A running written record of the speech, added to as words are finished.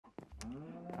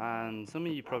And some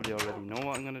of you probably already know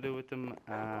what I'm going to do with them,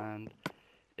 and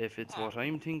if it's what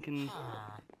I'm thinking,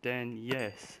 then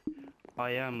yes,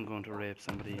 I am going to rape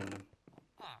somebody in them.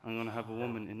 I'm going to have a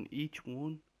woman in each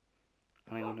one,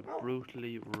 and I'm going to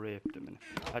brutally rape them.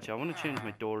 Actually, I want to change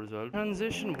my door as well.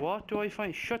 Transition, what do I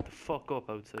find? Shut the fuck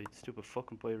up outside, stupid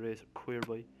fucking boy racer, queer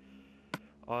boy.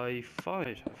 I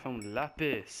found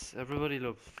lapis. Everybody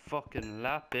loves fucking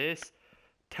lapis.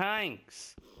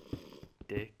 Thanks,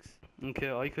 dicks.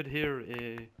 Okay, I could hear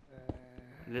a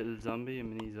little zombie, a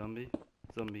mini zombie,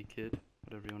 zombie kid,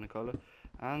 whatever you want to call it.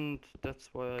 And that's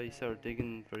why I started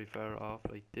digging very far off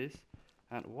like this.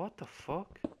 And what the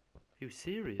fuck? Are you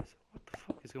serious? What the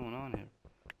fuck is going on here?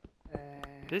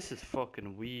 This is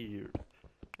fucking weird.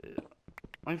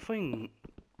 I'm finding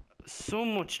so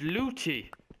much looty.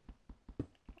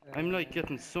 I'm like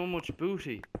getting so much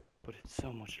booty, but it's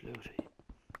so much looty.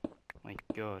 My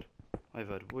god, I've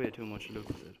had way too much loot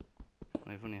with it.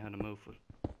 I've only had a mouthful.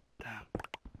 Damn,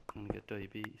 I'm gonna get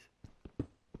diabetes.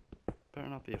 Better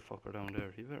not be a fucker down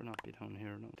there. He better not be down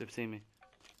here. No, they've seen me.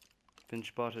 Been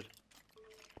spotted.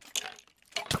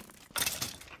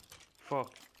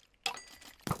 Fuck.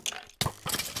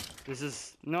 This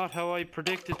is not how I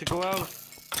predicted to go out.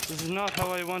 This is not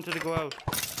how I wanted to go out.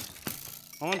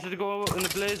 I wanted to go out in a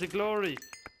blaze of glory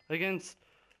against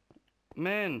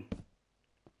men.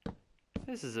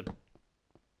 This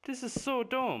is so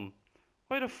dumb.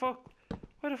 Why the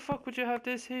fuck would you have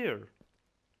this here?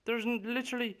 There's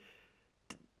literally,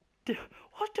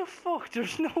 what the fuck?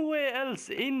 There's no way else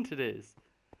into this.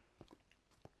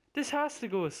 This has to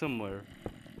go somewhere.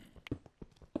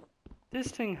 This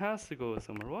thing has to go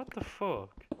somewhere. What the fuck?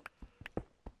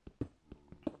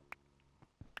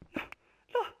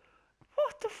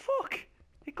 What the fuck?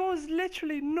 It goes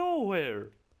literally nowhere.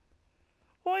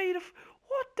 What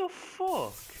the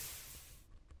fuck?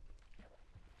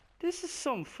 This is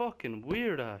some fucking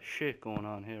weird ass shit going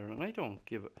on here, and I don't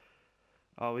give it.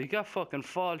 Oh, we got fucking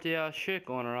faulty ass shit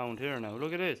going around here now.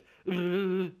 Look at this.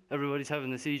 Everybody's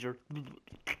having a seizure.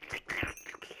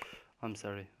 I'm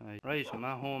sorry. Right, I'm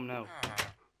at home now.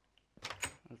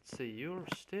 Let's see, you're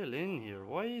still in here.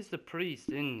 Why is the priest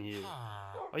in here?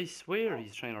 I swear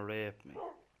he's trying to rape me.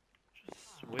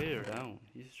 Just swear down.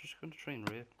 He's just going to try and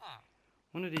rape me.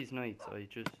 One of these nights,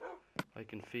 I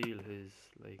can feel his,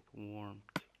 like, warmth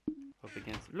up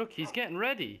against. Look, he's getting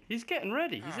ready. He's getting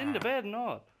ready. He's in the bed and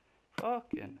all.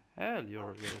 Fucking hell,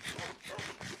 you're good.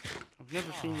 I've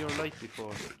never seen your light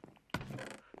before.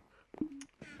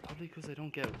 Probably because I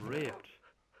don't get raped.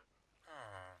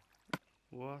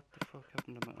 What the fuck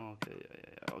happened to my... Okay,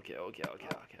 yeah. Okay.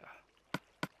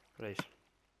 Right.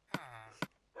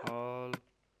 It's all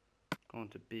going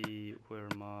to be where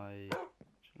my...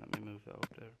 Let me move that up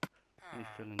there. Let me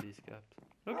fill in these gaps.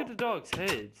 Look at the dogs'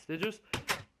 heads. They just...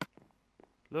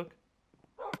 Look.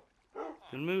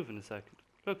 They'll move in a second.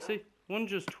 Look, see? One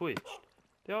just twitched.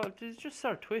 They just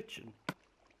start twitching.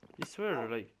 You swear they're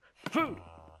like... Food!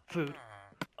 Food!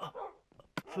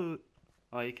 Food!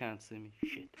 Oh, you can't see me.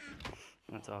 Shit.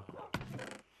 That's awkward.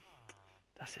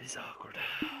 That is awkward.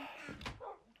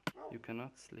 You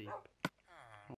cannot sleep.